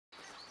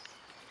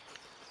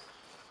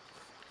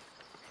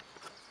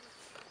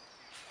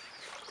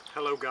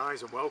Hello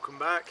guys and welcome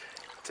back.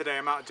 Today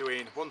I'm out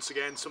doing, once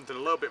again, something a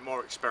little bit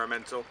more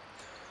experimental.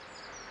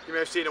 You may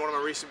have seen in one of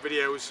my recent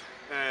videos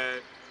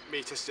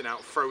me testing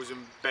out frozen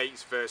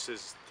baits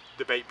versus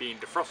the bait being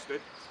defrosted.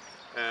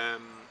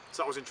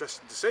 So that was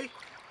interesting to see.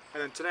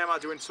 And then today I'm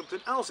out doing something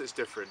else that's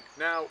different.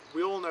 Now,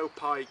 we all know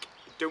pike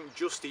don't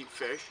just eat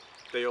fish,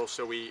 they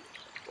also eat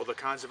other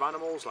kinds of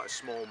animals like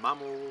small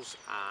mammals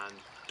and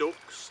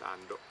ducks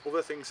and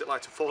other things that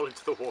like to fall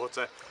into the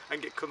water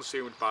and get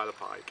consumed by the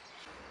pike.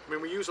 I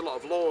mean, we use a lot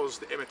of lures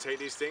that imitate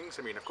these things.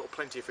 I mean, I've caught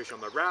plenty of fish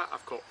on the rat,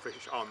 I've caught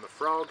fish on the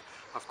frog,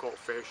 I've caught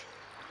fish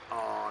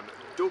on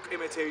duck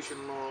imitation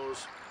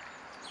lures.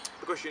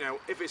 Because, you know,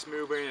 if it's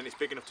moving and it's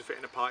big enough to fit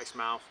in a pike's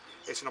mouth,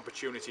 it's an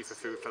opportunity for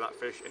food for that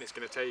fish and it's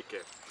going to take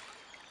it.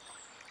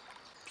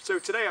 So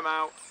today I'm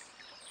out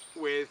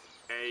with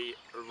a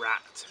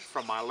rat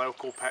from my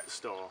local pet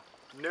store.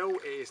 No,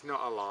 it is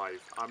not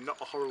alive. I'm not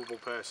a horrible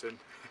person.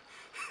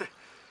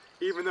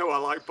 Even though I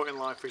like putting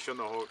live fish on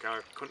the hook, I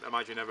couldn't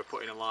imagine ever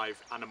putting a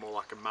live animal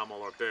like a mammal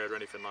or a bird or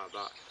anything like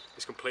that.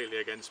 It's completely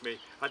against me.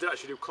 I did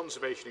actually do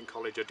conservation in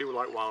college. I do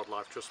like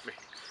wildlife, trust me.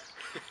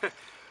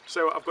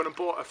 So I've gone and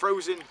bought a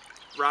frozen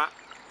rat,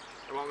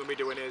 and what I'm going to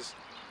be doing is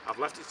I've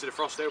left it to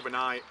defrost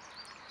overnight,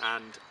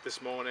 and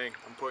this morning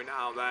I'm putting it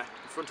out there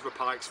in front of a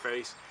pike's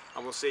face,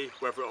 and we'll see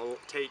whether it'll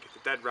take the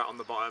dead rat on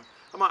the bottom.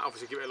 I might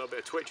obviously give it a little bit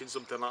of twitch and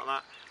something like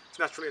that. It's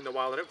naturally in the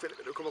wild. I don't think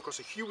it'll come across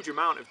a huge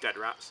amount of dead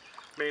rats.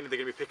 Mainly they're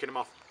going to be picking them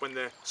off when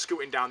they're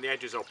scooting down the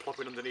edges or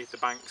plopping underneath the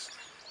banks.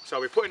 So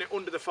I'll be putting it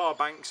under the far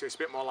bank, so it's a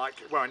bit more like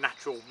where a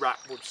natural rat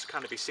would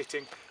kind of be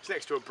sitting. It's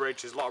next to a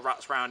bridge. There's a lot of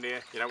rats around here.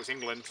 You know, it's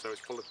England, so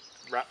it's full of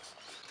rats.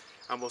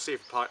 And we'll see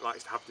if the pike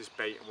likes to have this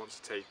bait and wants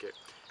to take it.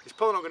 It's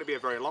probably not going to be a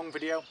very long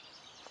video.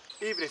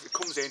 Even if it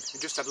comes in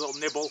and just has a little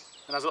nibble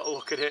and has a little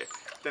look at it,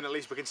 then at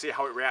least we can see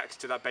how it reacts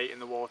to that bait in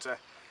the water.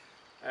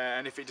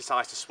 And if it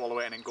decides to swallow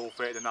it and engulf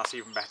it, then that's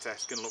even better.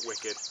 It's going to look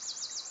wicked.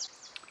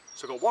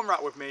 So I've got one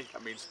rat with me.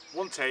 That means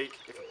one take.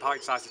 If a pike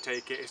decides to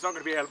take it, it's not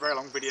going to be a very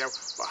long video,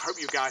 but I hope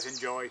you guys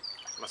enjoy.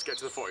 Let's get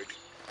to the footage.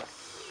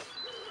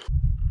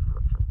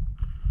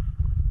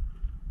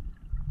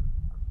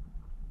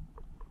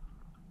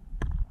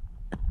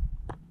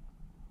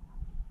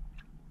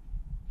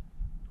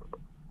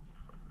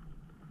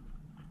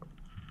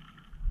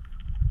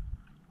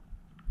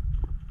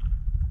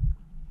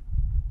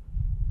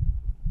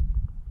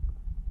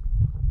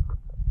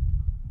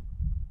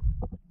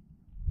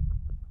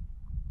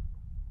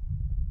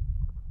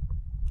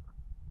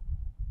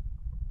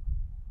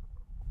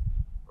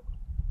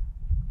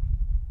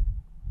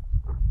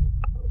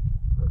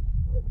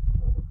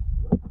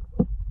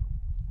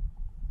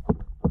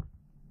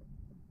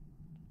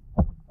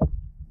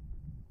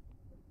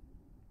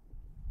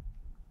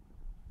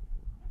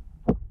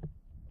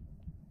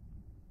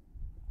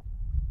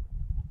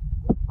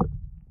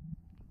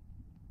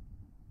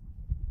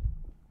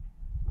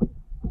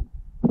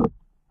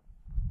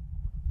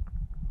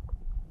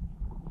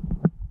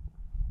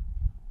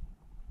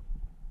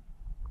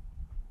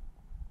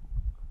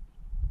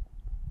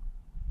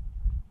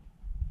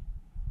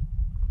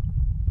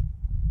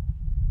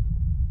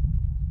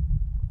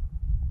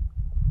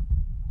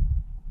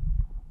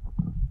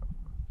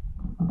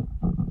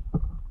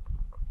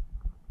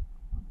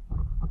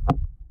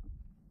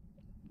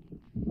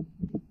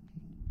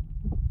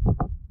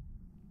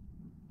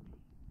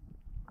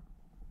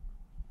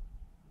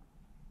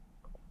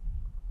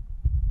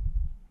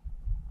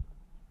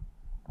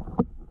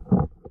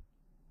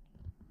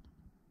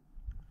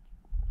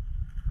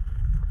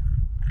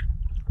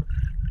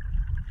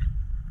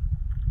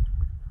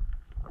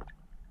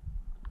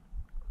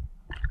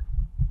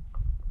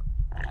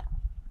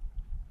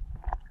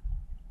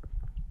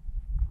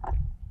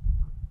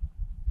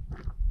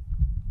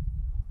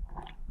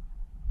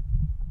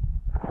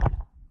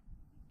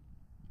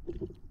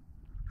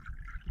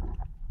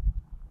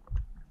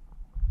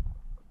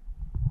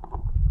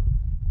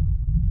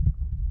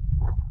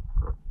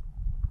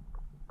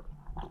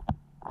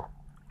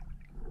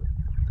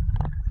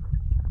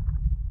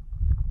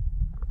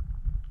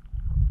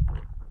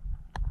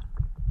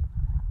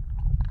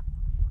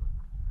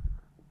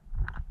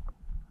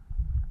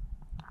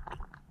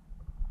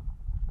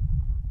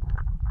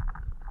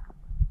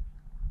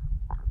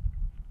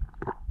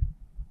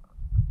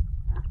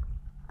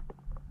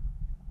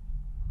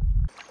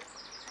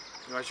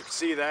 As you can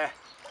see there,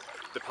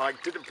 the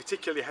pike didn't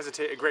particularly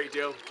hesitate a great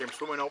deal, came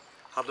swimming up,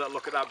 had a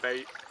look at that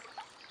bait,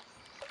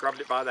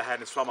 grabbed it by the head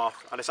and swam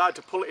off. I decided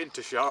to pull it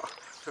into shot.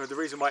 So the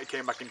reason why it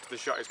came back into the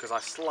shot is because I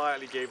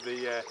slightly gave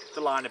the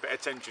line a bit of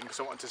attention because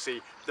I wanted to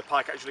see the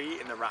pike actually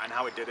eating the rat and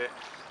how it did it.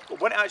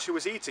 But when it actually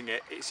was eating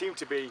it, it seemed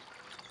to be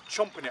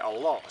chomping it a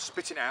lot,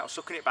 spitting it out,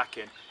 sucking it back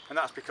in, and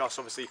that's because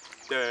obviously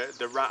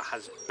the rat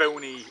has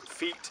bony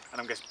feet and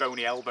I guess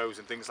bony elbows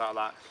and things like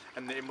that,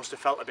 and it must have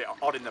felt a bit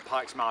odd in the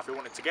pike's mouth. It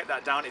wanted to get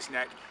that down its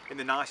neck in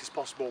the nicest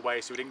possible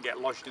way so it didn't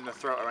get lodged in the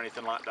throat or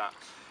anything like that.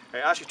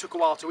 It actually took a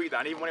while to eat that,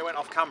 and even when it went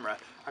off camera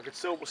I could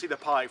still see the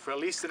pike for at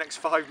least the next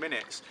 5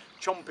 minutes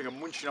chomping and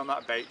munching on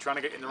that bait, trying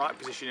to get in the right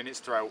position in its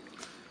throat.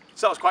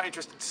 So that was quite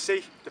interesting to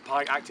see. The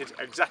pike acted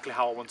exactly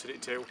how I wanted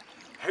it to.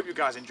 I hope you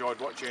guys enjoyed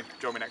watching.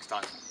 Join me next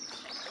time.